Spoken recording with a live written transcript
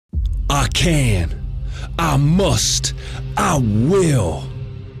I can, I must, I will.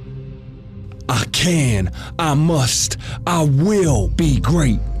 I can, I must, I will be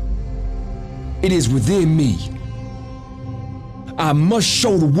great. It is within me. I must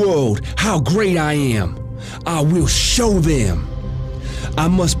show the world how great I am. I will show them. I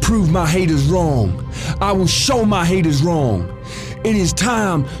must prove my haters wrong. I will show my haters wrong. It is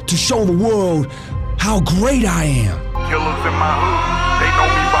time to show the world how great I am. Killers in my hood, they know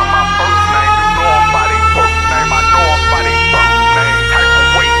me by my first name. You know I'm by their first name, I know I'm by their first name. Type of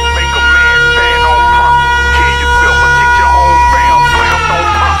weight, make a man stand on pump. Kill yourself or get your own fam, slam on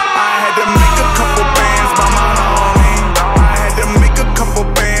pump. I had to make a couple bands by my lonely. I had to make a couple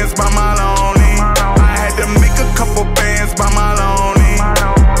bands by my lonely. I had to make a couple bands by my lonely.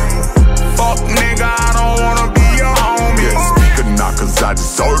 Fuck nigga, I don't wanna be your homie. Yeah, speaker knockers, I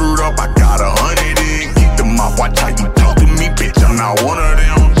just ordered up, I got 100 in. Keep them off, watch how you talk to me, bitch, I'm not one of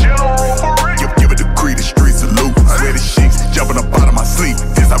them. Give a degree, the streets salute. Sweaty sheets, jumping up out of my sleep.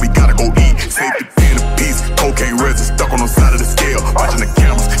 This how we gotta go eat. Safety pin a piece, cocaine resin stuck on the side of the scale. Watching the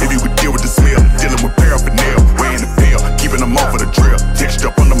cameras, if you would deal with the smell. Dealing with paraphernalia, weighing the veil, keeping them off of the trail. Texture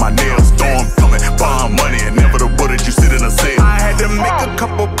up under my nails, storm coming, bond money, inevitable that you sit in a cell. I had to make a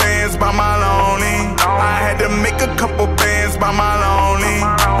couple bands by my lonely. I had to make a couple bands by my lonely.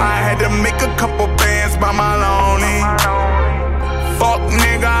 I had to make a couple bands by my lonely. Fuck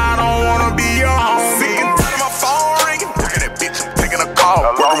nigga, I don't wanna be your homie. Sick and tired of my phone ringing. Taking that bitch, I'm taking a call.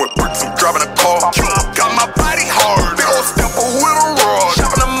 Working with bricks, I'm driving a car. Got my body hard. Big old stepper with a rod.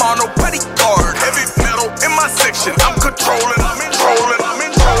 Shopping them on no bodyguard. Heavy metal in my section. I'm controlling, I'm in trolling, I'm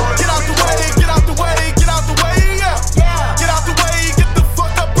in trolling. Get out the way, get out the way, get out the way, yeah. Get out the way, get the fuck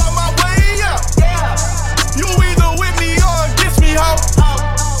up out my way, yeah. You either with me or against me, ho.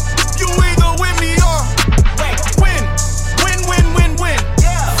 You either with me or win.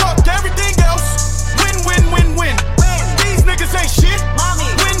 Fuck everything else. Win. These niggas ain't shit.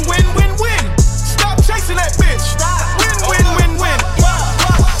 Win. Stop chasing that bitch. Win.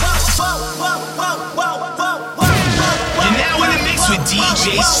 You're now in the mix with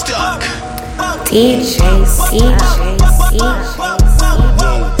DJ Stuck.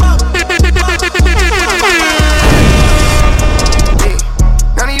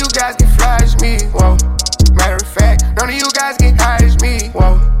 None of you guys can flash me, whoa. Matter of fact, none of you guys can hide me,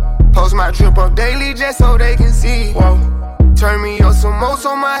 whoa. Post my trip up daily just so they can see, whoa. Turn me up some more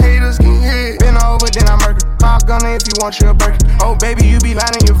so my haters can hear. Been over, then I murder. Pop gunner if you want your burger. Oh baby, you be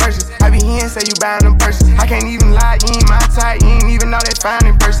lying in your verses. I be here and say you buying them purses. I can't even lie, you ain't my type. You ain't even know that fine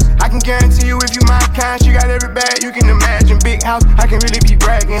in person. I can guarantee you if you my kind, she got every bag you can imagine. Big house, I can really be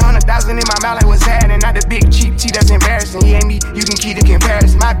bragging. 100,000 in my mouth like what's happening. Not the big cheap tea that's embarrassing. He ain't me, you can keep the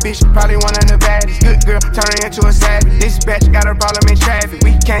comparison. My bitch probably one of the baddest. Good girl, turning into a savage. This bitch got a problem in traffic.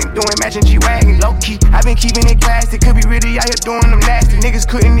 We can't do it, matching G-Wagon. Low key, I been keeping it classy. Could be really out here doing them nasty. Niggas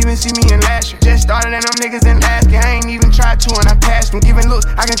couldn't even see me in last year. Just started and them niggas in last year. I ain't even tried to and I passed them. Giving looks,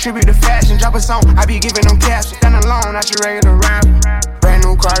 I contribute to fashion. Drop a song, I be giving them captions. Stand alone, not your regular rapper. Brand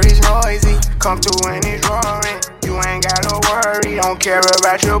new car is noisy. Come through and it's roaring. You ain't gotta worry, don't care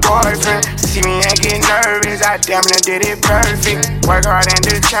about your boyfriend. See me and get nervous, I damn near did it perfect. Work hard and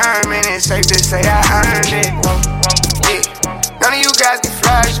determined, it's safe to say I earned it. Whoa, yeah. None of you guys can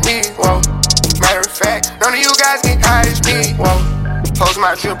flash me, whoa. Matter of fact, none of you guys can hide me, whoa. Post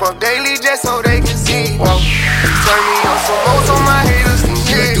my trip up daily just so they can see, whoa. Turn me on some more so my haters can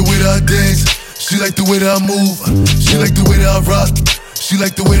She hear. like the way that I dance, she like the way that I move. She like the way that I rock, she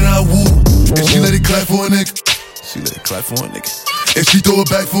like the way that I woo. And she let it clap for a nigga, she let it clap for a nigga. And she throw it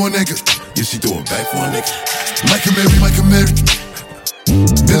back for a nigga, yeah, she throw it back for a nigga. Michael Mary,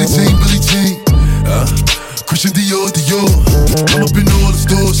 Billie Jean, Christian Dior. I'm up in all the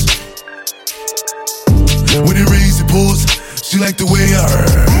stores. When it rains, it pours. She like the way I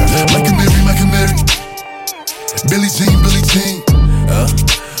heard. Michael Mary, Billie Jean,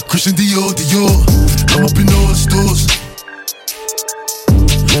 Christian Dior. I'm up in all the stores.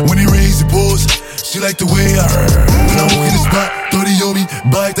 When it rains, it pours. She like the way I heard. When I walk in the spot, 30 on me.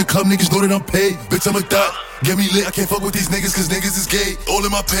 Buy at the club, niggas know that I'm paid. Bitch, I'm a thot. Get me lit, I can't fuck with these niggas cause niggas is gay. All in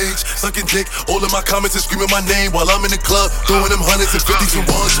my page, sucking dick. All in my comments and screaming my name while I'm in the club. Throwing them hundreds and 50s and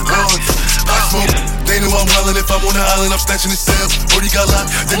ones. I smoke, they know I'm wildin'. If I'm on the island, I'm snatching the sales. Brody got locked,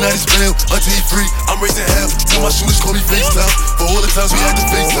 the night is bail. Until he free, I'm raising hell. Tell my shooters call me FaceTime. For all the times we had to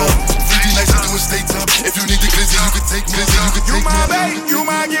FaceTime. Freaky nights, we doing state time. If you need the glizzy, you can take me. You my babe, you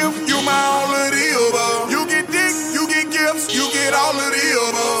my gift, you my all of the above. You get dick, you get gifts, you get all of the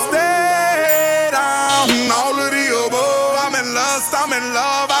above. Stay down, all of the above. I'm in lust, I'm in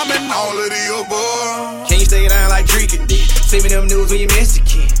love, I'm in all of the above. Can you stay down like Drake and D? Send me them news when you miss the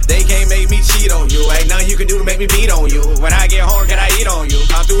kid. They came me beat on you. When I get home, can I eat on you?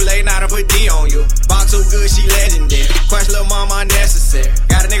 Come through late night, I put D on you. Box too good, she legendary. Quench little mama unnecessary.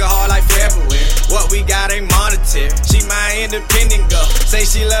 Got a nigga hard like everywhere. What we got ain't monetary. She my independent girl. Say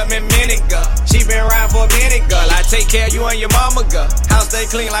she love me minute girl. She been riding for a minute girl. I take care of you and your mama girl. House stay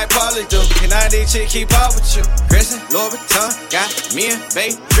clean like Polly do. And now these chicks keep up with you. Christian, Louis Vuitton, got me and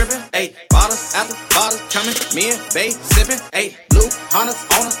Bae drippin'. Ayy, bottles after bottles coming. Me and Bae sippin'. Ayy, blue hunters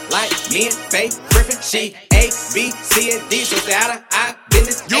on us like me and Bae grippin'. She A, B, C, and D. So stay out of our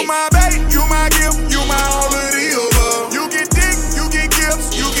business. You my babe, you my gift, you my all of the above. You get dick, you get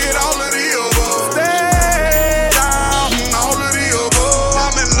gifts, you get all of the above. Stay down, all of the above.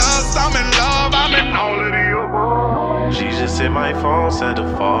 I'm in love, I'm in love, I'm in all of the above. She just hit my phone, said to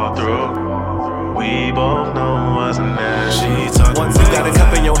fall through. We both know wasn't there. She talking once you got a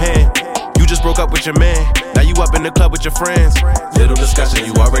cup in your hand, you just broke up with your man. Now you up in the club with your friends. Little discussion,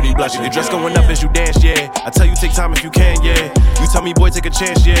 you already blushing. Your dress going up as you dance, yeah. I tell you take time if you can, yeah. You tell me, boy, take a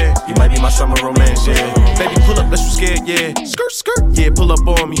chance, yeah. You might be my summer romance, yeah. Baby, pull up, unless you scared, yeah. Skirt, skirt, yeah, pull up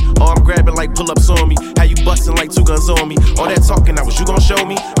on me. Oh, I'm grabbing like pull-ups on me. How you busting like 2 guns on me. All that talking, now was you gon' show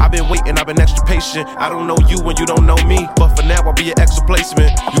me? I've been waiting, I've been extra patient. I don't know you when you don't know me. But for now, I'll be your extra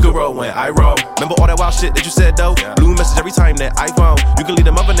placement. You can roll when I roll. Remember all that wild shit that you said, though? Blue message every time that iPhone. You can leave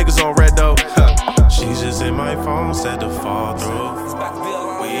them other niggas on red, though. She just hit my phone, said to fall through.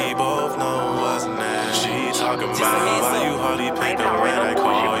 We both know wasn't there. She talking about why you hardly pick up when I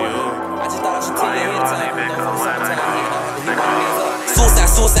call you. I just thought I should tell you every time.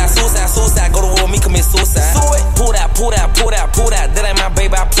 Suicide, go to war, me commit suicide. Pull that, that ain't my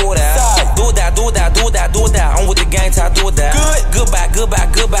baby, I pull that. Do that, I'm with the gang till I do that. Goodbye,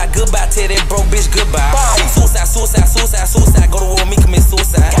 tell that broke bitch goodbye. Suicide, go to war, me commit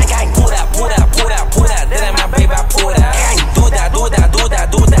suicide. Pull that, that ain't my baby, I pull that.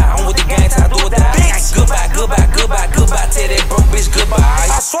 Do that, I'm with the gang till I do that. Goodbye, tell that broke bitch goodbye.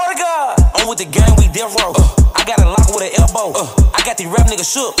 I swear to God, I'm with the gang, we death row. I got a lock with an elbow. I got these rap niggas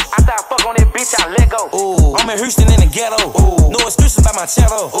shook. I thought fuck on that bitch, I let go. Ooh. I'm in Houston in the ghetto. Ooh. No excuses about my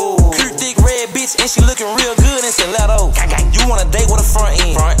cello. Cute, thick, red bitch, and she looking real good in stiletto. You want a date with a front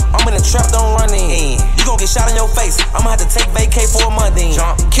end? I'm in the trap, don't run in. You gon' get shot in your face. I'ma have to take vacay for a month in.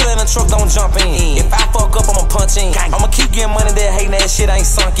 Killer in the truck, don't jump in. If I fuck up, I'ma punch in. I'ma keep getting money, that hating that shit ain't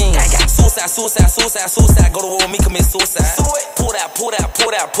sunk in. Suicide, go to war, me commit suicide.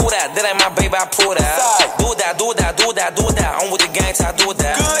 Pull that, that ain't my baby, I pull that. Do that, I'm with the gang till I do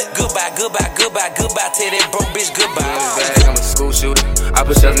that. Goodbye, tell that broke bitch goodbye. I'm a school shooter. I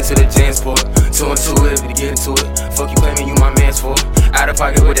put shells into the jeans for it. 2 and 2 if you get into it. Fuck you claiming you my man's for it. Out of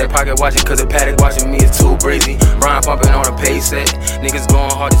pocket with that pocket watching, cause the paddock watching me is too breezy. Rhyme pumping on a pace set. Niggas going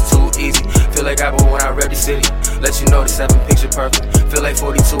hard, it's too easy. Feel like I when I rep the city. Let you know the 7 picture perfect. Feel like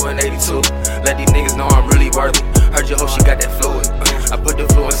 42 and 82. Let these niggas know I'm really worthy. Heard your hoe, she got that fluid. I put the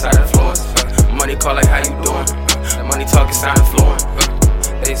fluid inside the floors. Money call like how you doing. That money talking sounding fluent.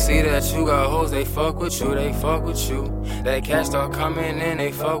 They see that you got hoes, they fuck with you, they fuck with you. That cash start coming in,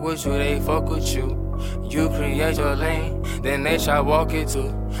 they fuck with you, they fuck with you. You create your lane, then they try walk it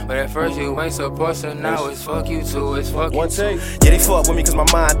too. But at first you ain't supposed to, now it's fuck you too, it's fuck you too. Yeah, they fuck with me cause my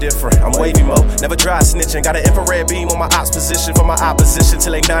mind different. I'm wavy mo, never dry snitching. Got an infrared beam on my ops position for my opposition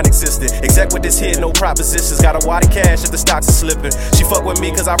till they non-existent. Exec with this hit, no propositions. Got a wad of cash if the stocks are slipping. She fuck with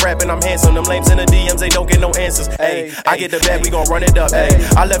me cause I rap and I'm handsome. Them lames in the DMs, they don't get no answers. Ayy, I get the bag, we gon' run it up.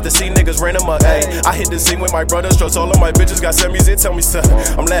 Ayy, I left the scene, niggas ran them up. Ayy, I hit the scene with my brothers, trust all of my bitches got semis, they tell me stuff.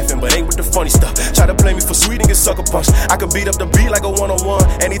 I'm laughing, but ain't with the funny stuff. Try to play me for sweet and get sucker punched. I can beat up the beat like a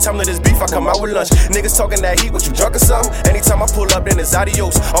one-on-one. Anytime that there's beef, I come out with lunch. Niggas talking that heat, what you drunk or something? Anytime I pull up, then it's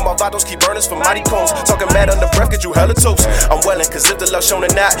adios. All my vatos keep burners for mighty cones. Talking mad under breath, get you hella toast. I'm wellin', cause if the love shown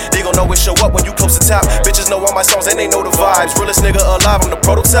or not, they gon' know it show up when you close the top. Bitches know all my songs and they know the vibes. Realest nigga alive, I'm the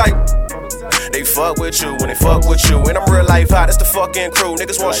prototype. They fuck with you when they fuck with you. And I'm real life hot, that's the fucking crew.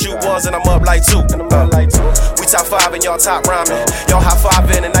 Niggas want shoot ones and I'm up like 2. We top 5 and y'all top rhyming. Y'all high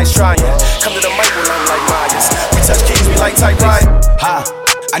fiving and nice trying. Come to the mic when I'm like Myers. We touch keys, we like type right.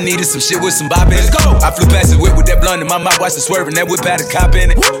 I needed some shit with some bop in it. I flew past the whip with that blunt in my mouth, watched it swerving. That whip had a cop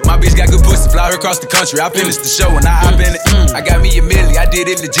in it. My bitch got good pussy, fly her across the country. I finished the show and I hop in it. I got me a milli, I did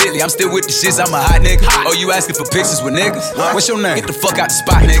it legitly. I'm still with the shits, I'm a hot nigga. Oh, you asking for pictures with niggas? What's your name? Get the fuck out the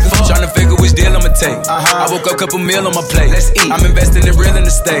spot, nigga. Tryna figure which deal I'ma take. I woke up, couple meal on my plate. Let's eat. I'm investing in real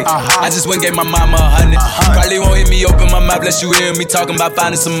estate. I just went gave my mama 100. Probably won't hear me open my mouth, bless you hear me talking about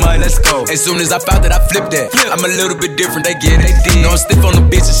finding some money. Let's go. As soon as I found that, I flipped that. I'm a little bit different, they get it. No, I'm stiff on the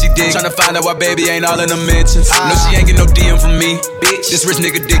bitch and she dig. Tryna find out why baby ain't all in the mentions. No, she ain't get no DM from me. Bitch, this rich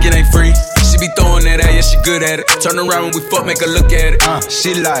nigga dick, it ain't free. She be throwing that at, yeah, she good at it. Turn around when we fuck, make her look at it.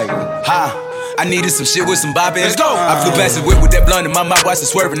 She like, ha. I needed some shit with some bop in it. Let's go. I flew past the whip with that blunt in my mouth, watched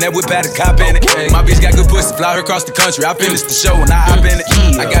it swerving. That whip had a cop in it. My bitch got good pussy, fly her across the country. I finished the show and I hop in it.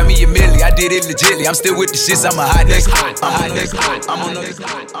 I got me a milli, I did it legitly. I'm still with the shits, I'm a hot nigga. I'm hot nigga. I'm on those.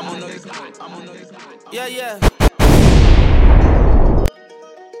 Yeah.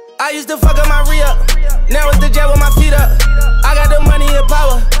 I used to fuck up my re-up. Now it's the jet with my feet up. I got the money and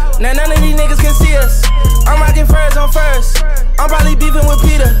power. Now none of these niggas can see us. I'm rocking furs on first. I'm probably beefing with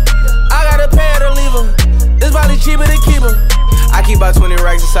Peter. I got a pair to leave her. It's probably cheaper to keep her. I keep about 20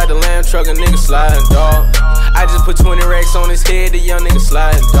 racks inside the lamb truck, a nigga sliding, dog. I just put 20 racks on his head, the young nigga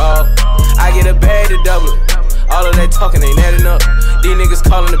sliding, dog. I get a bag to double it. All of that talking ain't adding up. These niggas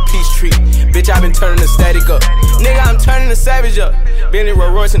calling the peace treat. Bitch, I been turning the static up. Nigga, I'm turning the savage up. Bentley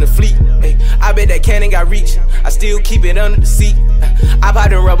Rolls Royce in the fleet. Ay, I bet that cannon got reach. I still keep it under the seat. I pop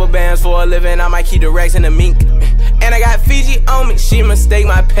them rubber bands for a living. I might keep the racks in the mink. And I got Fiji on me. She mistake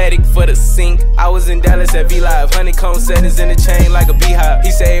my paddock for the sink. I was in Dallas at V-Live. Honeycomb settings in the chain like a beehive.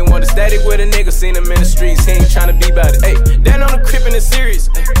 He say he want a static with a nigga. Seen him in the streets. He ain't tryna be about it. Ay, down on the crib in the series.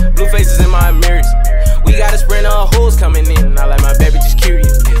 Ay, blue faces in my mirrors. We got a sprint of hoes coming in. I like my baby just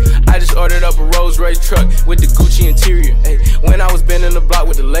curious. I just ordered up a Rolls Royce truck with the Gucci interior. When I was bending the block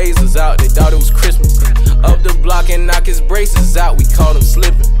with the lasers out, they thought it was Christmas. Up the block and knock his braces out, we caught him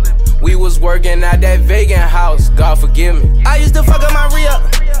slipping. We was working at that vegan house, God forgive me. I used to fuck up my re-up.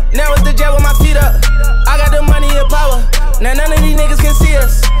 Now it's the jet with my feet up. I got the money and power. Now none of these niggas can see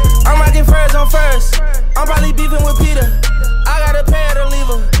us. I'm rocking furs on first. I'm probably beefing with Peter. I got a pair to leave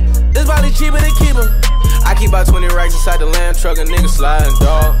her. It's probably cheaper to keep her. I keep about 20 racks inside the lamb truck, a nigga sliding,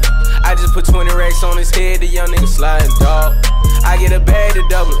 dog. I just put 20 racks on his head, the young nigga sliding, dog. I get a bag to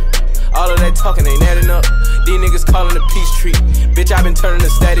double it. All of that talking ain't adding up. These niggas calling the peace treat. Bitch, I been turning the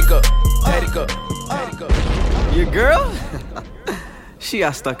static up. Static up. Static up. Your girl? She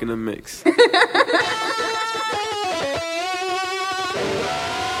got stuck in the mix. I've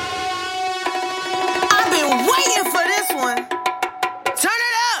been waiting for this one. Turn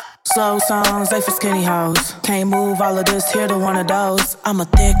it up. Slow songs, they for skinny hoes. Can't move all of this here to one of those. I'm a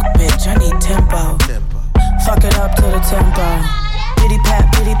thick bitch, I need tempo. Fuck it up to the tempo. Pity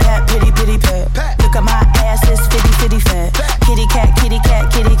pat, pity pat, pity pity pat. Look at my ass, it's fitty fitty fat. Kitty cat, kitty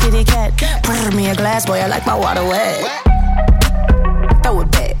cat, kitty kitty cat. Pour me a glass, boy, I like my water wet. Throw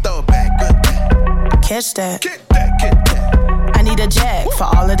it back, good back. Catch that, get that, get that. I need a jack for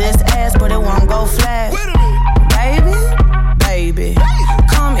all of this ass, but it won't go flat. Baby,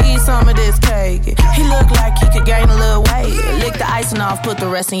 come eat some of this cake. He look like he could gain a little weight. Lick the icing off, put the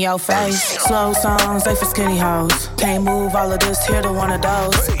rest in your face. Slow songs, they for skinny hoes. Can't move all of this here to one of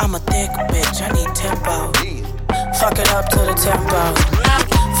those. I'm a thick bitch, I need tempo. Fuck it up to the tempo.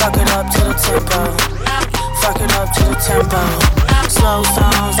 Fuck it up to the tempo. Fuck it up to the tempo. Slow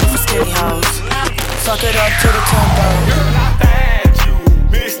songs, they for skinny hoes. Fuck it up to the tempo. Girl, I find you,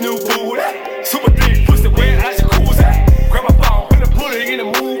 Miss New Booty. Super thick, pussy wet like jacuzzi. Grab my phone, put it in the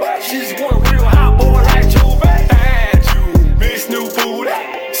mood. She just want a real hot boy like Juve. Find you, Miss New Booty.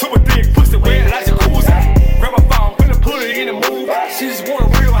 Super thick, pussy wet like jacuzzi. Grab my phone, put it in the mood. She just want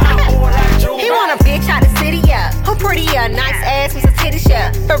a real hot boy like Juve. He want a bitch out the city, yeah. Who pretty, yeah. Nice ass with some titties,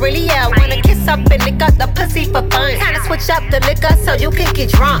 yeah. But really, yeah. Wanna kiss up and lick up the pussy for fun. Kinda switch up the liquor so you can get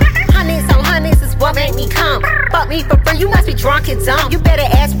drunk. Honeys on honeys is what make me come. Fuck me for free, you must be drunk and dumb. You better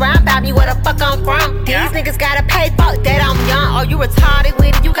ask Ryan about me, where the fuck I'm from. These niggas gotta pay, fuck that I'm young. Or you retarded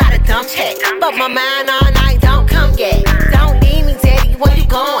with it, you got a dumb check. Fuck my mind all night, don't come yet. Don't need me, daddy, where you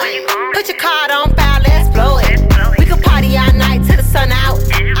going? Put your card on file, let's blow it. We can party all night till the sun out.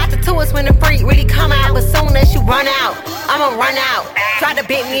 After 2 is when the freak really come out. But soon as you run out, I'ma run out. Try to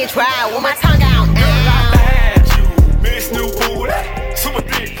bit me and dry with my tongue out. Miss New Booty. Super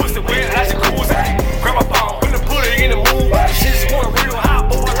thick, pussy wet like jacuzzi. Grab my phone, put it in the mood. She just want a real hot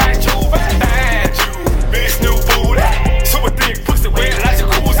boy like Juve. Find you, Miss New Booty. Super thick, pussy wet like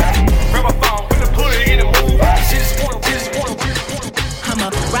jacuzzi. Grab my phone, put it in the mood. She just want a I'ma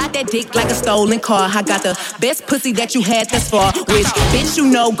ride that dick like a stolen car. I got the best pussy that you had thus far. Which bitch you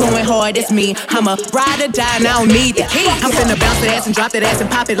know going hard is me. I'ma ride or die and I don't need the key. I'm finna bounce that ass and drop that ass and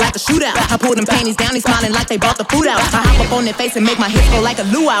pop it like a shootout. I pull them panties down, they smiling like they bought the food out. I hop up on their face and make my hips go like a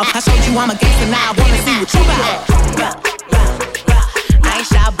luau. I showed you I'm a gangster, now I wanna see what you got. I ain't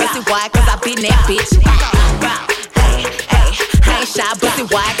shy, pussy, why? Cause I been that bitch. I ain't shy, pussy,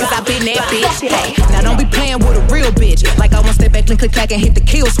 why? Cause I been that bitch. Hey, now don't be playing with a real bitch. Like I won't step back, click, clack, and hit the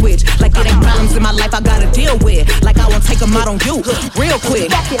kill switch. Like it ain't problems in my life I gotta deal with. Like I won't take them out on you real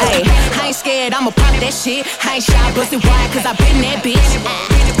quick. Hey, I ain't scared, I'ma pop that shit. I ain't shy, pussy, why? Cause I been that bitch.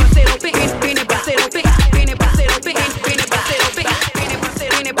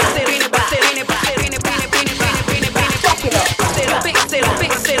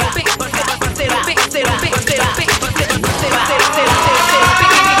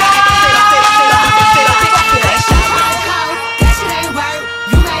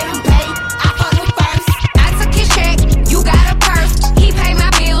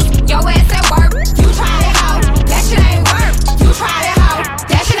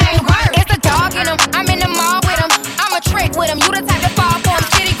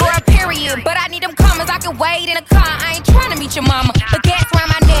 beat your mama. But gas around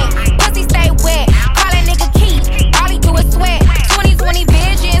my neck, pussy stay wet. Call that nigga Keith, all he do is sweat. 2020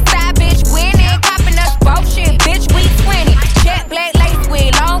 vision, side bitch winning. Copping us both shit, bitch, we 20. Jet black lace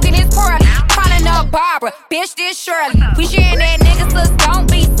wig, long in his curly. Calling up Barbara, bitch, this Shirley. We sharing that nigga, sis, don't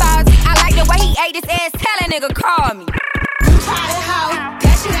be salty. I like the way he ate his ass, tell that nigga call me. You try to hoe,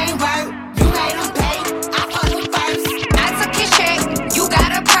 that shit ain't work. You made him pay, I fucked him first. I took his check, you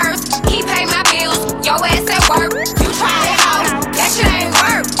got a purse. He paid my bills, your ass at work. You try to hoe, that shit ain't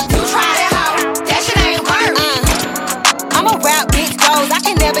work. You try to hoe, that shit ain't work. I'm a rap bitch, goes. I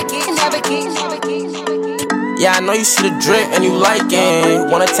can never get. Yeah, I know you see the drip and you like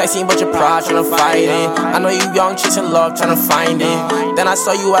it. Wanna text me but your pride tryna fight it. I know you young, chasing love, tryna find it. Then I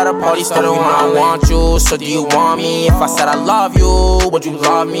saw you at a party, started when I want you. So do you want me? If I said I love you, would you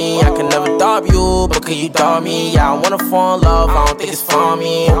love me? I can never dub you, but could you dub me? Yeah, I wanna fall in love, I don't think it's for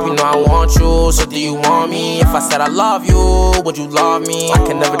me. Hope you know I want you, so do you want me? If I said I love you, would you love me? I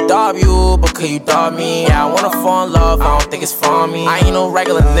can never dub you, but could you dub me? Yeah, I wanna fall in love, I don't think it's for me. I ain't no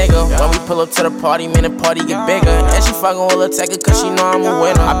regular nigga. When we pull up to the party, man, the party get bigger. And she fucking with Lil Tecca cause she know I'm a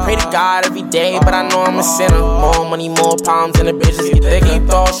winner. I pray to God every day, but I know I'm a sinner. More money, more problems, and the bitches get thicker.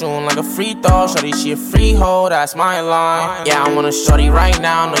 Throw shooting like a free throw. Shorty, she a free hoe, that's my line. Yeah, I want a shorty right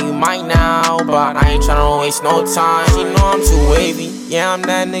now, know you might now, but I ain't tryna waste no time. She know I'm too wavy. Yeah, I'm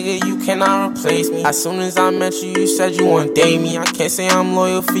that nigga, you cannot replace me. As soon as I met you, you said you wouldn't date me. I can't say I'm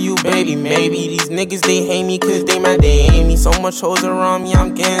loyal for you, baby, maybe. These niggas, they hate me cause they mad they hate me. So much hoes around me,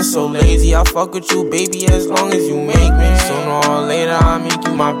 I'm getting so lazy. I fuck with you, baby, as long as you make me. Sooner or later, I'll make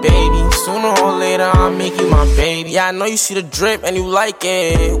you my baby. Sooner or later, I'll make you my baby. Yeah, I know you see the drip and you like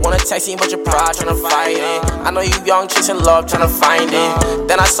it. Wanna text me but your pride tryna fight it. I know you young, chasing love, tryna find it.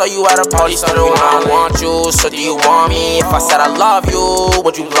 Then I saw you at a party, started when I want you. So do you want me? If I said I love you,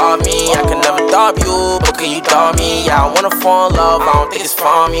 would you love me? I can never dub you, but can you dub me? Yeah, I wanna fall in love, I don't think it's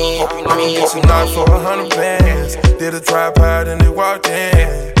for me. Hope you know me, hope you know me. For 100 bands, did a tripod and they walked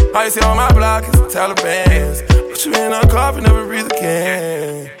in. I see on my block is the Taliban's. Put you in a coffin, never breathe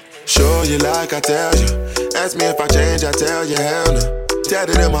again. Sure you like, I tell you. Ask me if I change, I tell you hell no.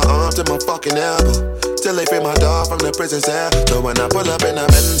 Tatted in my arm to my fucking elbow. Till they free my dog from the prison cell. So when I pull up in a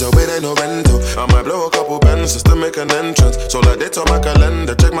Benzo, it ain't no rental. I might blow a couple Benz just to make an entrance. So like they told my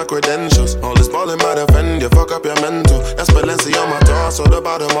calendar, check my credentials. All this ballin' might offend you, fuck up your mental. That's Balenci on my torso, the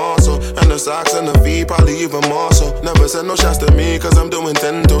bottom also. And the socks and the feet, probably even more so. Never send no shots to me, cause I'm doing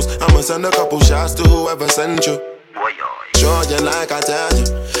 10 toes. I'ma send a couple shots to whoever sent you. Sure you like, I tell you.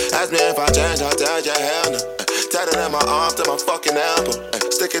 Ask me if I change, I tell you hell no. Tatted in my arm to my fucking elbow.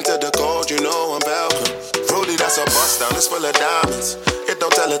 Sticking to the code, you know I'm Velcro. Rudy, that's a bust down, it's full of diamonds. It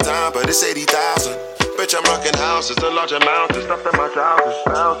don't tell the time, but it's 80,000. Bitch, I'm rocking houses, the large amount of stuff in my trousers.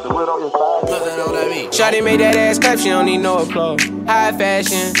 Do it on your thighs. Shawty made that ass clap, she don't need no applause. High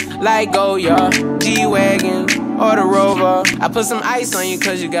fashion, like Goya, G-Wagon, or the Rover. I put some ice on you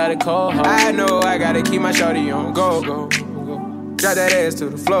cause you got a cold heart. I know I gotta keep my shawty on go, go, go. Drop that ass to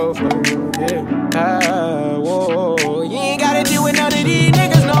the floor, yeah. Ah, whoa, you ain't gotta deal with none of these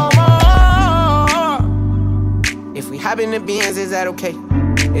niggas no more. If we hop in the Benz, is that okay?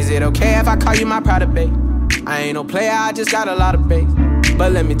 Is it okay if I call you my pride, babe? I ain't no player, I just got a lot of bass.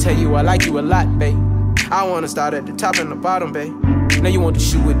 But let me tell you, I like you a lot, babe. I wanna start at the top and the bottom, babe. Now you want the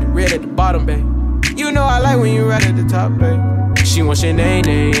shoe with the red at the bottom, babe. You know I like when you right at the top, babe. She wants your name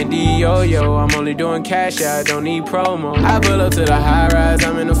and D-Yo-Yo. I'm only doing cash, I don't need promo. I pull up to the high rise,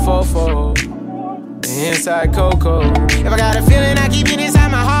 I'm in the 4-4. Inside Coco. If I got a feeling, I keep it inside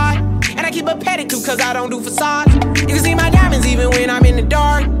my heart. And I keep a pedicure cause I don't do facades. You can see my diamonds even when I'm in the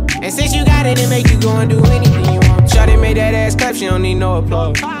dark. And since you got it, it make you go and do anything you want. Shawty made that ass clap, she don't need no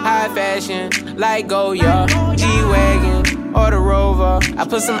applause. High fashion, like Goya, G-Wagon, or the Rover. I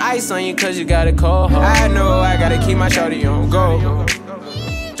put some ice on you cause you got a cold heart. I know I gotta keep my shawty on go.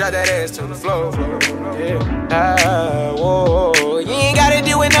 Drop that ass to the floor, yeah. Ah, whoa, you ain't gotta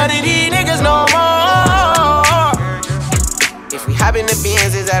deal with none of these niggas no more. If we hop in the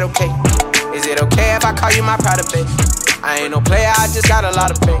Benz, is that okay? Is it okay if I call you my pride, babe? I ain't no player, I just got a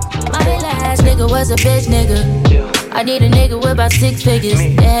lot of faith. My last nigga was a bitch nigga. I need a nigga with about 6 figures.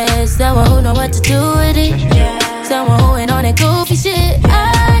 Yeah, someone who know what to do with it. Someone who ain't on that goofy shit.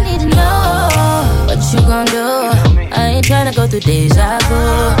 I need to know what you gon' do. I ain't tryna go through deja vu.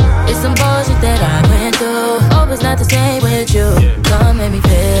 It's some bullshit that I went through. Hope it's not the same with you. Don't make me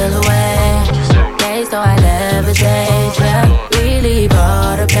feel away. Days though I never change. Yeah, really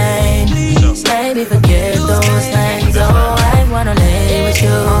brought the pain. Made me forget those things. Oh, I wanna lay with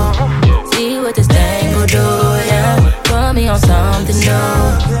you. See what this thing will do, yeah. Put me on something new.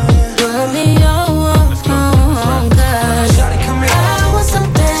 Put me on, cause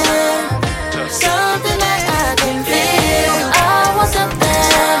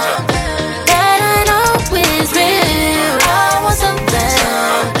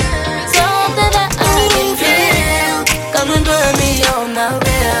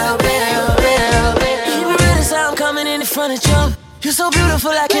front and jump. You're so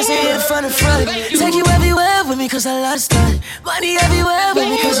beautiful, I can't see it from the front. Take you everywhere with me, cause I love to stunt. Money everywhere with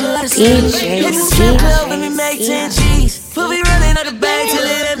me, cause you love to stunt. Hit the strip club with me, make 10 G's. We'll be running out the bag till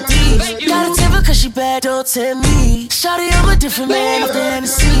it empties. Got a temper cause she bad, don't tempt me. Shawty, I'm a different man off the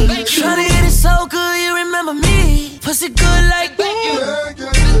Hennessy. Tryna hit it so good, you remember me. Pussy good like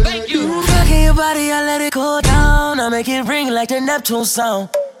thank you. Fucking your body, I let it go down. I make it ring like the Neptune sound.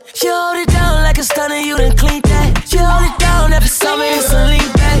 You hold it down like a stunner, you done clean that. You hold it down every summer, it's a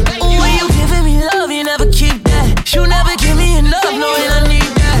lean back. Ooh, when you giving me love, you never keep that. You never give me enough, knowing I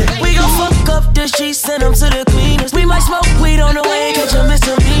need that. We gon' fuck up the sheets, send them to the cleaners. We might smoke weed on the way, catch a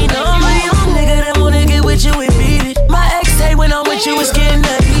misdemeanor. I'm a young nigga that wanna get with you and beat it. My ex hate when I'm with you, it's getting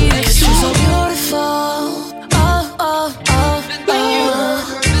that heated. Cause you're so beautiful, oh, oh, oh, oh.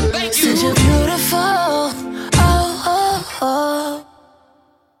 Such a beautiful, oh, oh, oh.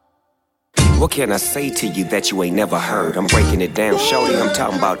 What can I say to you that you ain't never heard? I'm breaking it down, shorty, I'm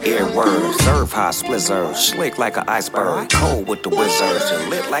talking about every word. Serve hot splizzers, slick like an iceberg. Cold with the wizards,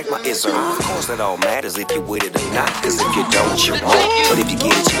 and lit like my izzard. Of course that all matters if you with it or not. Cause if you don't, you're wrong. But if you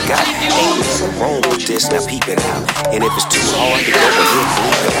get it, you got it. Ain't nothing wrong with this, now peep it out. And if it's too hard, you go ahead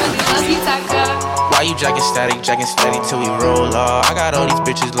and leave it out. Why you jacking steady till we roll off? I got all these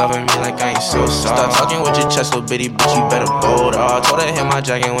bitches loving me like I ain't so soft. Stop talking with your chest, little bitty bitch, you better bold off. Told her hit my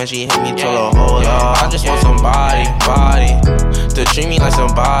jacket when she hit me, told her hold off. I just want somebody, body, to treat me like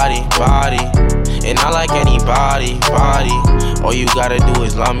somebody, body, and not like anybody, body. All you gotta do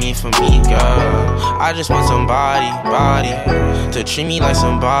is love me for me, girl. I just want somebody, body, to treat me like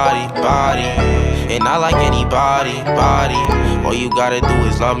somebody, body, and not like anybody, body. All you gotta do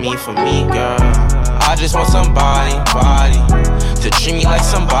is love me for me, girl. I just want somebody, body, to treat me like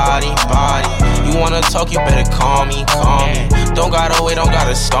somebody, body. You wanna talk, you better call me, call me. Don't gotta wait, don't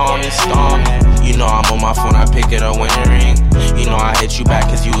gotta storm me, storm me. You know I'm on my phone, I pick it up when it ring. You know I hit you back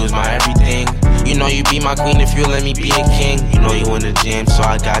cause you was my everything. You know you be my queen if you let me be a king. You know you in the gym, so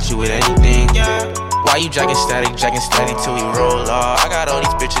I got you with anything. Why you jacking steady till we roll off? I got all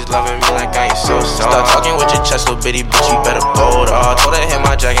these bitches loving me like I ain't so soft. Stop talking with your chest, little bitty bitch, you better bold off. Told her hit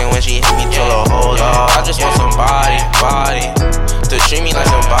my jacket when she hit me, told her hold off. I just want somebody, body, to treat me like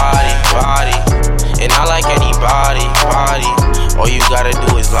somebody, body, and not like anybody, body. All you gotta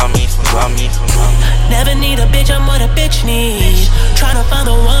do is love me, love me, love me. Never need a bitch, I'm what a bitch need. Tryna find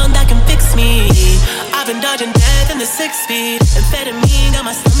the one that can fix me. I've been dodging death in the 6 feet. Amphetamine got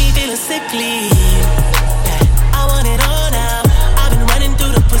my stomach feeling sickly. Yeah, I want it all now. I've been running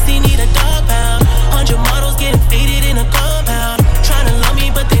through the pussy, need a dog pound. 100 models getting faded in a compound. Tryna love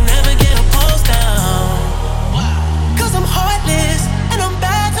me, but they never get a post down. Cause I'm heartless, and I'm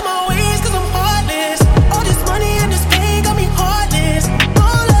bad to my ways, cause I'm heartless. All this money and this pain got me heartless.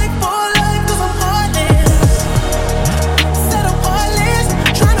 More life, cause I'm heartless. Said I'm heartless,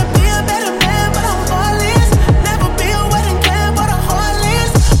 tryna be a better man, but I'm heartless. Never be a wedding plan, but I'm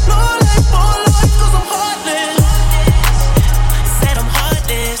heartless. More life, cause I'm heartless. Said I'm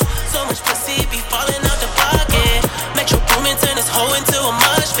heartless, so much pussy be falling out the pocket. Metro Boomin turn this hoe into a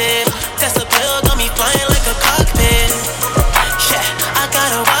mosh pit. Tesla pill got me flying like a cockpit. Yeah, I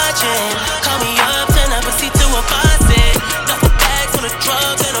gotta watch it. Call me up, turn that pussy to a faucet. Duffel bags full of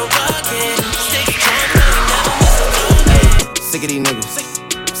drugs and a rocket. Stay drunk, but we never miss a target. Sick of these niggas,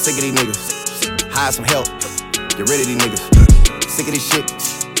 sick of these niggas. Hire some help, get rid of these niggas. Sick of this shit,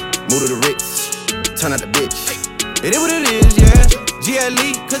 move to the Ritz, turn out the bitch. It is what it is, yeah.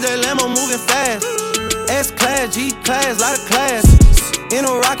 GLE, cause that Lambo moving fast. S-Class, G-Class, lot of class. In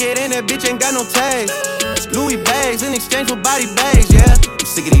a rocket and that bitch ain't got no tags. Louis bags in exchange for body bags, yeah. I'm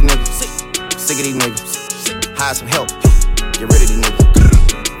sick of these niggas, sick of these niggas. Hire some help, get rid of these niggas.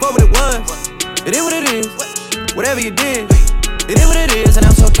 Fuck what it was, it is what it is. Whatever you did, it is what it is. And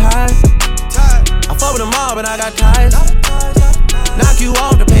I'm so tired. I fuck with them all, but I got ties. Knock you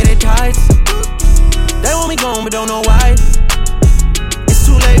off to pay their tithes. They want me gone, but don't know why. It's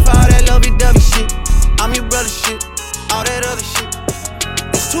too late for all that lovey-dovey shit. I'm your brother shit, all that other shit.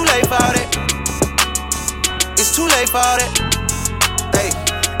 It's too late for all that. It's too late for all that. Hey,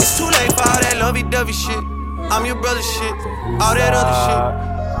 it's too late for all that lovey-dovey shit. I'm your brother shit, all that other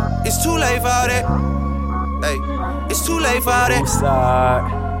shit. It's too late for all that. Hey, it's too late for all that.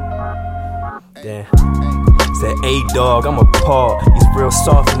 Damn. Said, hey dog, I'm appalled. These real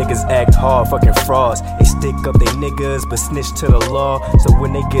soft niggas act hard, fucking frauds. They stick up they niggas, but snitch to the law. So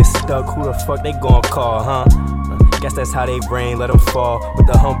when they get stuck, who the fuck they gon' call, huh? Guess that's how they brain, let them fall. With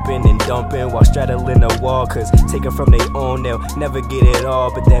the humping and dumping while straddling the wall. Cause taken from their own, they'll never get it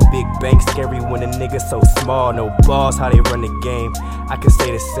all. But that big bank scary when a nigga so small. No balls, how they run the game. I can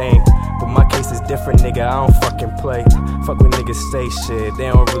say the same, but my case is different, nigga. I don't fucking play. Fuck when niggas say shit, they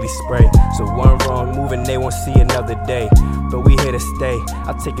don't really spray. So one wrong move and they won't see another day. But we here to stay,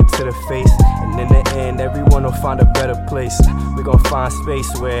 I take it to the face. And in the end, everyone will find a better place. We gon' find space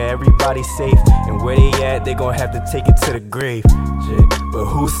where everybody's safe. And where they at, they gon' have to take it to the grave. Shit. But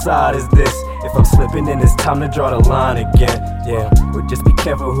whose side is this? If I'm slipping, then it's time to draw the line again. Yeah, but just be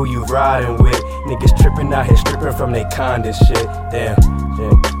careful who you riding with. Niggas tripping out here, stripping from they kind and shit. Damn,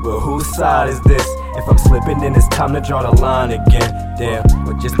 yeah. But whose side is this? If I'm slipping, then it's time to draw the line again. Damn,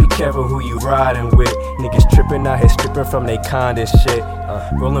 but just be careful who you riding with. Niggas tripping out here, stripping from they kind and shit.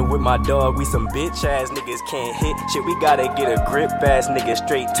 Rolling with my dog, we some bitch ass niggas can't hit shit. We gotta get a grip ass niggas,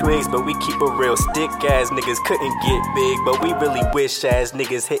 straight twigs, but we keep a real stick ass niggas. Couldn't get big, but we really wish ass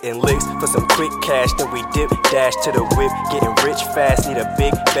niggas hitting licks for some quick cash. Then we dip, dash to the whip, getting rich fast. Need a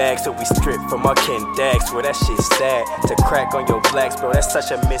big bag, so we strip from our Ken Dax. Well, that shit's sad to crack on your blacks, bro. That's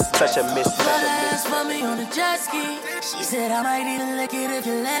such a miss, such a miss, such a miss. For me on the jet ski, she said I might even lick it if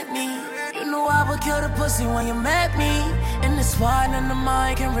you let me. You know I would kill the pussy when you met me. In this spot, none of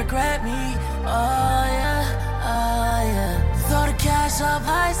mine can regret me. Oh yeah, oh yeah. Throw the cash up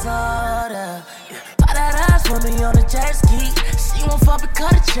high, soda. Buy that ass for me on the jet ski. She won't fuck but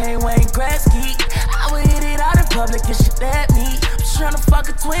cut a chain, Wayne Gretzky. I would hit it out in public if she let me. I'm tryna fuck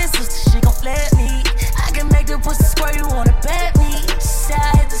a twin sister, she gon' let me. I can make the pussy squirt, you wanna bet me. She said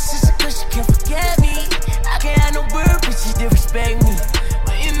I hit the sister cause she can't forget me. I can't have no bird, but she did respect me.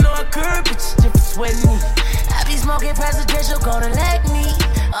 But you know I curb, but she did sweat me. I be smoking presidential, gonna let me.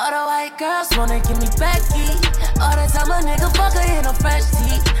 All the white girls wanna give me Becky. All the time a nigga fuck her in a fresh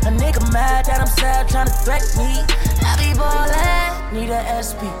tee. A nigga mad that I'm sad, tryna threaten me. I be ballin', need a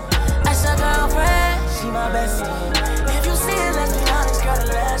SP. That's a girlfriend, she my bestie. If you see it, let's be honest, girl,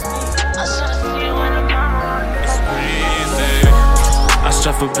 let's be. I should've seen you when I'm I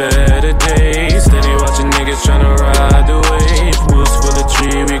strive for better days. Steady watching niggas tryna ride the wave. Woods for the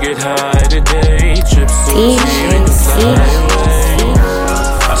tree, we get high today. Trips so deep, we can fly away.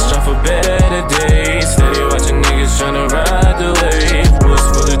 I strive for better days. Steady watching niggas tryna ride the wave. Woods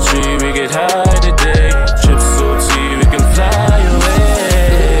for the tree, we get high today. Trips so deep, we can fly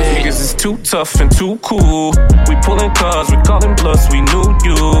away. Niggas is too tough and too cool. We pulling cars, we calling bluffs, we knew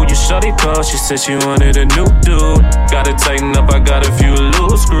you. You shawty called, she said she wanted a new dude. Gotta tighten up, I got a few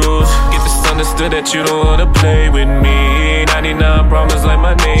loose screws. Get this understood that you don't wanna play with me. 99 problems like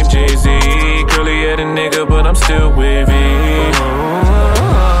my name Jay-Z. Curly head a nigga, but I'm still wavy.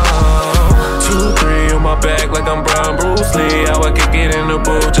 2-3 on my back like I'm Brown Bruce Lee. How I could get in the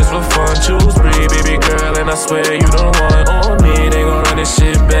booth just for fun, choose free. Baby girl, and I swear you don't want on me. They gon' run this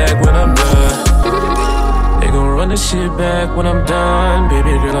shit back when I'm done. They gon' run this shit back when I'm done.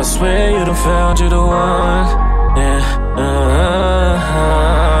 Baby girl, I swear you done found you the one. Yeah.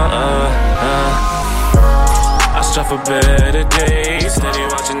 I strive for better days. Steady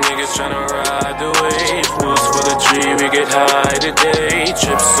watching niggas tryna ride the wave. Woods for the tree, we get high today.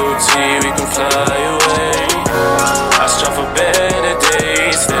 Trips so deep, we can fly away. I strive for better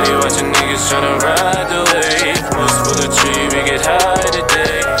days. Steady watching niggas tryna ride the wave. Woods for the tree, we get high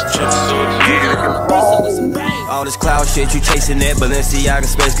today. Trips so deep. All this cloud shit, you chasing that Balenciaga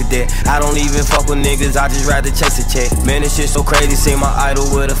Space Cadet. I don't even fuck with niggas, I just rather chase a check. Man, this shit so crazy, see my idol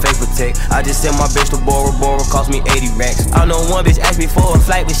with a fake protect. I just sent my bitch to Bora Bora, cost me 80 racks. I know one bitch asked me for a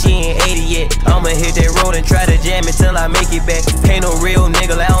flight, but she ain't 80 yet. I'ma hit that road and try to jam it till I make it back. Ain't no real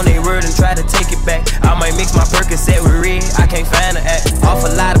nigga lie on they word and try to take it back. I might mix my Percocet with red, I can't find an act. Off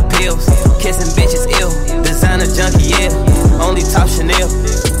a lot of pills, kissing bitches ill. Designer junkie, yeah, only top Chanel.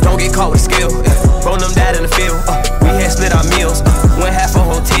 Don't get caught with skill, roll them down in the field. We had split our meals, went half for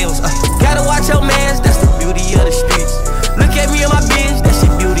hotels. Gotta watch your mans, that's the beauty of the streets. Look at me and my bitch, that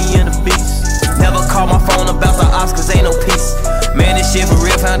shit beauty and the beast. Never call my phone about the ops, cause ain't no peace. Man, this shit for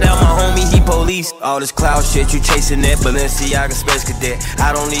real, found out my homie, he police. All this cloud shit, you chasing that Balenciaga Space Cadet.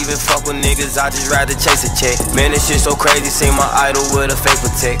 I don't even fuck with niggas, I just rather chase a check. Man, this shit so crazy, see my idol with a fake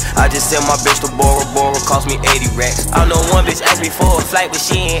protect. I just sent my bitch to Bora Bora, cost me 80 racks. I know one bitch asked me for a flight, but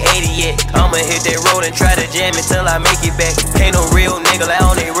she ain't 80 yet. I'ma hit that road and try to jam it till I make it back. Ain't no real nigga lie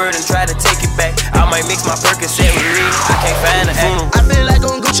on they word and try to take it back. I might mix my Percocet with red, I can't find an act. I feel like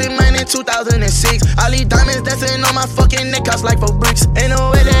on Gucci Mane in 2006. All these diamonds dancing on my fucking neck, cost like 4 bricks. Ain't no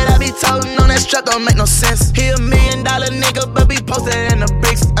way that I be talking on that strap, don't make no sense. He $1 million nigga, but be posted in the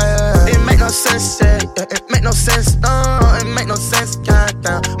bricks. It make no sense, yeah, it make no sense, no. It make no sense, yeah,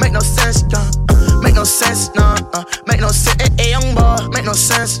 make no sense, yeah. Make no sense, no,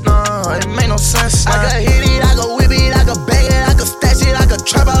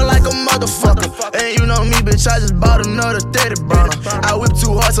 bitch, I just bought another 30 burner. I whip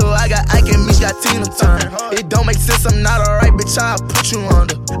too hard, so I got Ike and Meech, got Tina Turner. It don't make sense, I'm not alright, bitch, I'll put you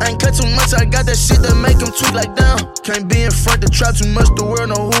under. I ain't cut too much, I got that shit that make them tweak like damn. Can't be in front, the trap too much, the world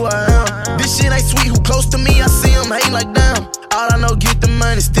know who I am. This shit ain't sweet, who close to me, I see him hating like damn. All I know, get the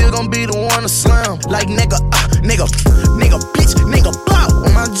money, still gon' be the one to slam. Like nigga, bitch, nigga, blow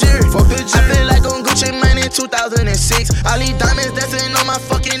on my jury. Fuck the jury. I feel like on Gucci Mane in 2006. All these diamonds dancing on my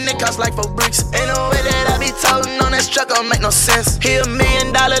fucking neck, cost like 4 bricks. Ain't no way that I be toting on that struggle, make no sense. He $1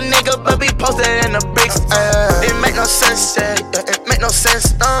 million nigga, but be posted in the bricks. It make no sense, yeah, it make no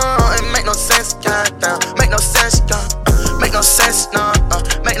sense, no, it make no sense, goddamn, make no sense, make no sense, no,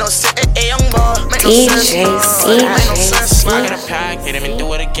 make no sense, young boy, make no sense, make no sense. I got a pack, hit him and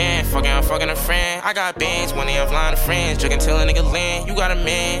do it again. I'm fucking a friend. I got bands, money, I'm flying to friends. Drinking till a nigga land. You got a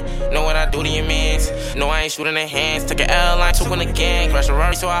man, know what I do to your mans. No, I ain't shooting their hands. Took an airline, took one again. Crash a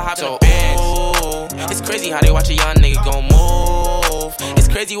Rari, so I hop in the Benz. It's crazy how they watch a young nigga go move. It's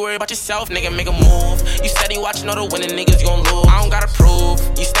crazy, worry about yourself, nigga, make a move. You steady watching all the winning niggas, you gon' lose. I don't gotta prove.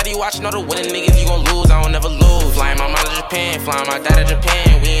 You steady watching all the winning niggas, you gon' lose. I don't never lose. Flying my mom to Japan, flying my dad to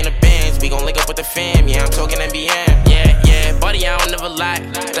Japan. We in the Benz, we gon' link up with the fam. Yeah, I'm talking NBM. Yeah, buddy, I don't never lie.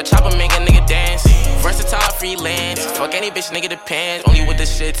 That chopper make a nigga dance. Versatile freelance. Fuck any bitch, nigga depends. Only with the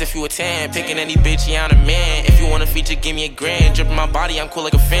shits if you a 10. Picking any bitch, yeah, I'm a man. If you want a feature, give me a grand. Dripping my body, I'm cool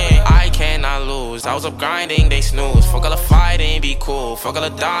like a fan. I cannot lose. I was up grinding, they snooze. Fuck all the fight, ain't be cool. Fuck all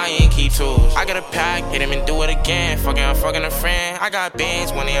the dying, keep tools. I got a pack, hit him and do it again. I'm fucking a friend. I got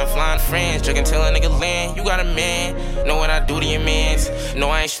bands, money, I'm flying friends. Drinking till a nigga land. You got a man, know what I do to your mans. No,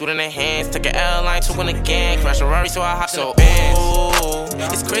 I ain't shooting their hands. Took an airline, took one again. Crash a Rari, so I hop in the Benz.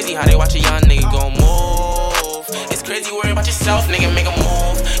 It's crazy how they watch a young nigga go move. It's crazy, worry about yourself, nigga, make a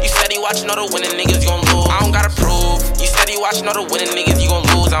move. You steady watching all the winning niggas, you gon' lose. I don't gotta prove. You steady watching all the winning niggas, you gon'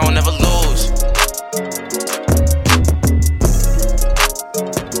 lose. I don't never lose.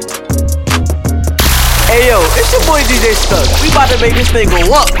 Hey yo, it's your boy DJ Stuck. We about to make this thing go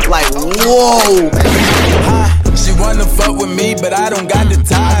up. Like, whoa. She wanna fuck with me, but I don't got the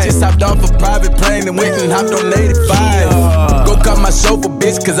time. I just hopped off a private plane and went and hopped on 85. Go cut my chauffeur,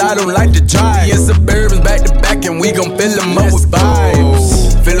 bitch, cause I don't like to drive. Yeah, Suburbans back to back and we gon' fill them up with vibes.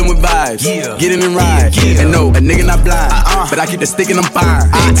 Fill them with vibes, get in and ride. And no, a nigga not blind, but I keep the stick and I'm fine.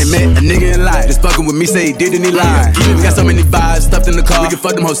 Ain't met a nigga in life, just fucking with me, say he did and he lied. We got so many vibes stuffed in the car, we can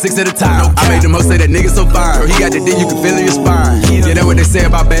fuck them hoes 6 at a time. I made them hoes say that nigga so fine. Girl, he got the dick, you can feel in your spine. Yeah, that's what they say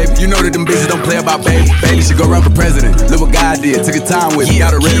about baby. You know that them bitches don't play about baby. Baby should go run for president. Look what God did, took a time with me.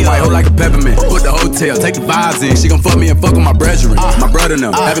 Got a red and white hoe like a peppermint. Put the hotel, take the vibes in. She gon' fuck me and fuck with my brethren. My brother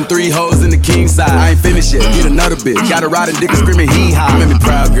them, having 3 hoes in the king side. I ain't finished yet, get another bitch. Got a riding dick and screaming hee-haw. You made me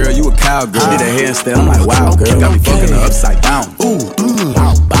proud, girl, you a cowgirl. Did a handstand, I'm like, wow, girl. Got me fucking her upside down.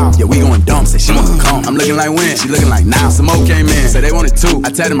 Bow, bow. Yeah, we going dumb, say she wanna come. I'm looking like when, she looking like now. Some more came in, say they wanted 2.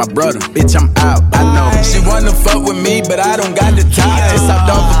 I tatted my brother, bitch, I'm out, I know. She wanna fuck with me, but I don't got the time. Just hopped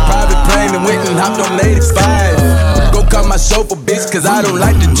off a private plane and went and hopped on 85. Go cut my chauffeur, bitch, cause I don't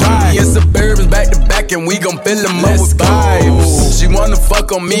like to drive. Yeah, Suburbans back to back and we gon' fill them up with vibes. She wanna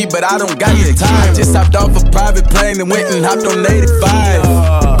fuck on me, but I don't got the time. Just hopped off a private plane and went and hopped on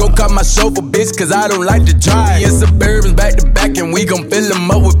 85. Go cut my chauffeur, bitch, cause I don't like to drive. Yeah, Suburbans back to back and we gon' fill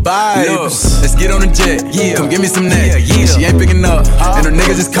them up with vibes. Let's get on the jet, come give me some neck. She ain't picking up, and her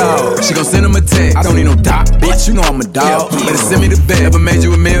niggas just called. She gon' send him a text. I don't need no doc, bitch, you know I'm a dog. Better send me the bet. Ever made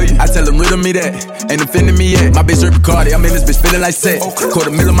you $1 million? I tell them riddle me that. Ain't offending me yet. My bitch Cardi, I'm in this bitch feeling like sex.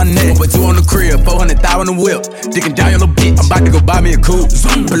 $250,000 on my neck, but 2 on the crib, 400,000 on the whip. Dickin' down your little bitch, I'm about to go buy me a coupe.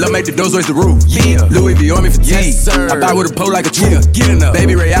 Pull up, make the doors raise the roof. Louis V on me for T. I buy with a pole like a tree.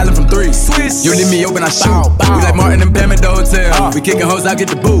 Baby Ray Allen from 3. You leave me open, I shoot. We like Martin and Pam at the hotel. We kicking hoes, I get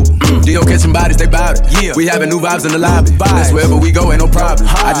the boot. D.O. catching bodies, they bout it. We having new vibes in the lobby. That's wherever we go, ain't no problem.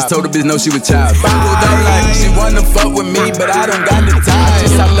 I just told the bitch no, she was child. Like, she wanna fuck with me, but I don't got the time.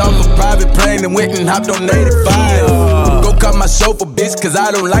 Just hopped off a private plane and went and hopped on 85. Go cut my chauffeur, bitch, cause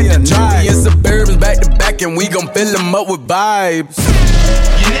I don't like to drive. Yeah, Suburbans back to back and we gon' fill them up with vibes.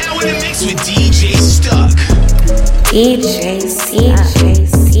 You're now in the mix with DJ Stuck. DJ Stuck.